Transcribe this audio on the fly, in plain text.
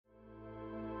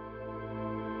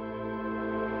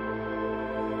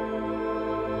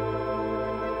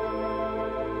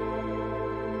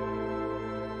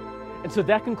And so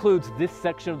that concludes this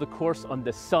section of the course on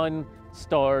the sun,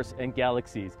 stars, and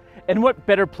galaxies. And what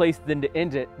better place than to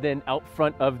end it than out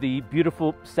front of the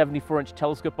beautiful 74-inch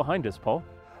telescope behind us, Paul?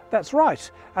 That's right.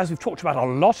 As we've talked about a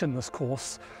lot in this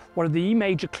course, one of the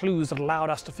major clues that allowed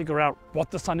us to figure out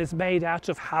what the sun is made out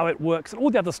of, how it works, and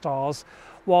all the other stars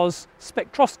was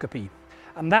spectroscopy.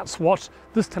 And that's what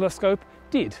this telescope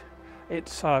did.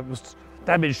 It was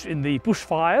damaged in the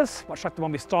bushfires, much like the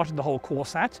one we started the whole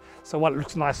course at. So while it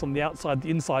looks nice on the outside,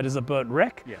 the inside is a burnt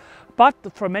wreck. Yeah. But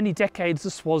for many decades,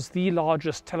 this was the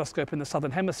largest telescope in the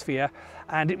southern hemisphere,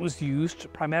 and it was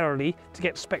used primarily to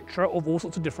get spectra of all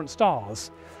sorts of different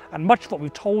stars. And much of what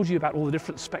we've told you about all the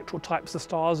different spectral types of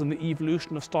stars and the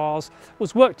evolution of stars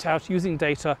was worked out using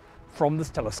data from this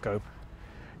telescope.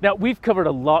 Now, we've covered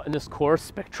a lot in this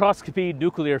course: spectroscopy,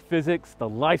 nuclear physics, the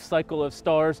life cycle of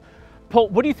stars. Paul,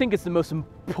 what do you think is the most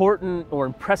important or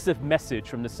impressive message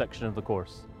from this section of the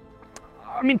course?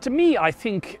 I mean, to me, I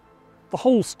think the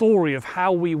whole story of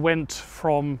how we went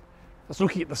from just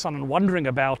looking at the sun and wondering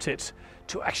about it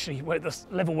to actually we're at this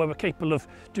level where we're capable of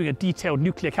doing a detailed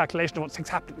nuclear calculation of what's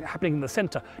happening in the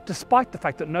center, despite the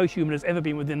fact that no human has ever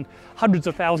been within hundreds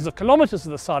of thousands of kilometers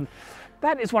of the sun.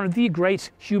 That is one of the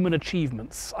great human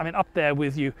achievements. I mean, up there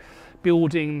with you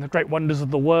building the great wonders of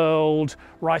the world,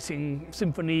 writing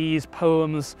symphonies,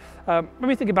 poems. When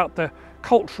we think about the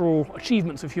cultural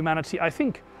achievements of humanity, I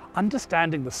think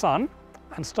understanding the sun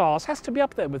and stars has to be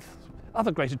up there with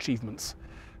other great achievements.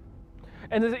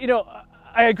 And you know,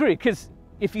 I agree, because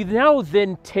if you now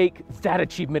then take that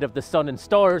achievement of the sun and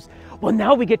stars, well,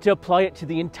 now we get to apply it to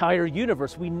the entire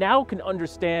universe. We now can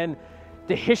understand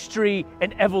the history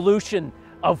and evolution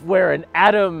of where an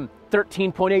atom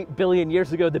 13.8 billion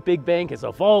years ago, the Big Bang, has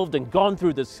evolved and gone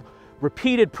through this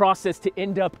repeated process to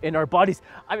end up in our bodies.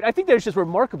 I mean, I think that's just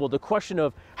remarkable. The question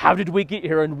of how did we get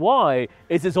here and why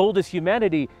is as old as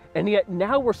humanity, and yet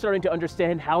now we're starting to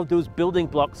understand how those building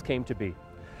blocks came to be.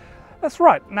 That's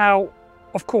right. Now,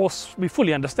 of course, we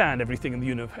fully understand everything in the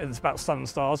universe. It's about sun and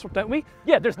stars, don't we?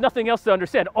 Yeah, there's nothing else to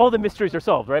understand. All the mysteries are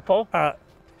solved, right, Paul? Well,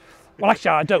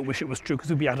 actually, I don't wish it was true, because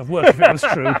we'd be out of work if it was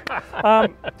true.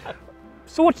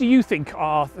 So what do you think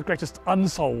are the greatest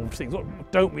unsolved things?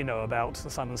 What don't we know about the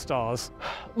sun and stars?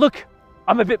 Look,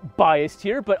 I'm a bit biased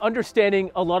here, but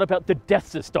understanding a lot about the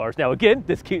deaths of stars. Now, again,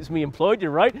 this keeps me employed,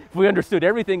 you're right. If we understood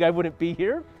everything, I wouldn't be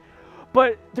here.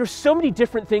 But there's so many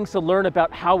different things to learn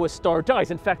about how a star dies.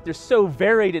 In fact, they're so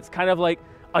varied, it's kind of like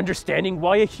understanding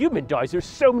why a human dies. There's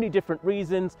so many different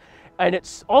reasons. And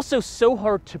it's also so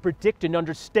hard to predict and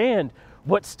understand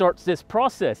what starts this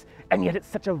process. And yet it's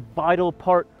such a vital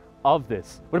part of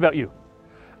this. What about you?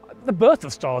 The birth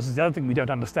of stars is the other thing we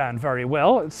don't understand very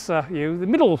well. It's the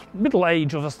middle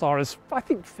age of a star is, I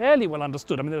think, fairly well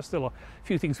understood. I mean, there's still a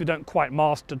few things we don't quite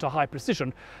master to high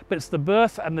precision, but it's the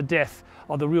birth and the death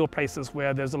are the real places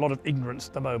where there's a lot of ignorance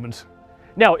at the moment.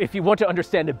 Now, if you want to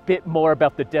understand a bit more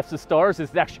about the deaths of stars,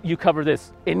 you cover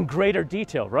this in greater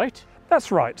detail, right? That's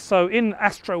right. So in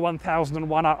Astro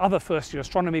 1001, our other first-year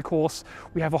astronomy course,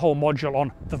 we have a whole module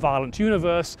on the violent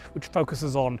universe, which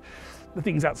focuses on the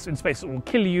things that's in space that will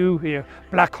kill you,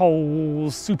 black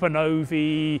holes,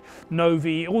 supernovae,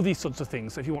 novae, all these sorts of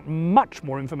things. So if you want much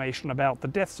more information about the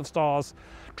deaths of stars,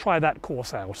 try that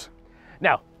course out.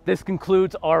 Now, this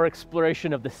concludes our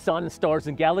exploration of the sun, stars,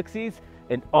 and galaxies,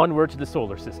 and onward to the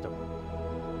solar system.